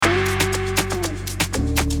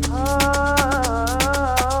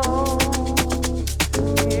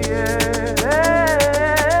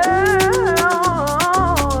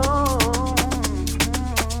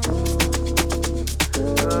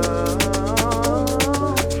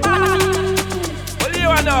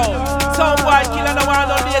want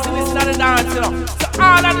no laziness in the dance, you know. So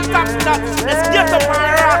all of the top that, let's get up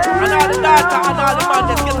and rock. And all the daughter and all the man,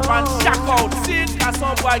 let's get up and shock out. See it, cause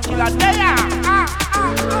some boy killer there.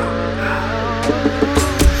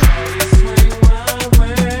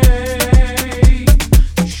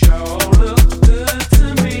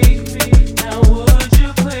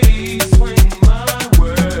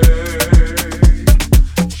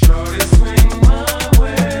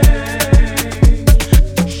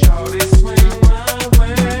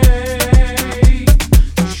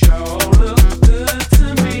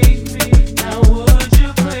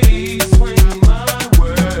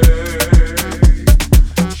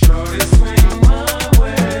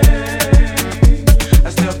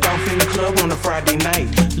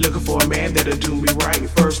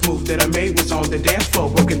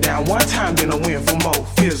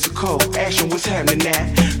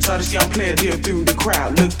 Through the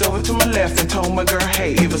crowd, looked over to my left and told my girl,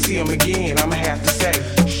 hey, if I see him again, I'ma have to say,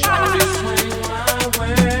 Shawty, swing my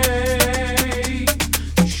way.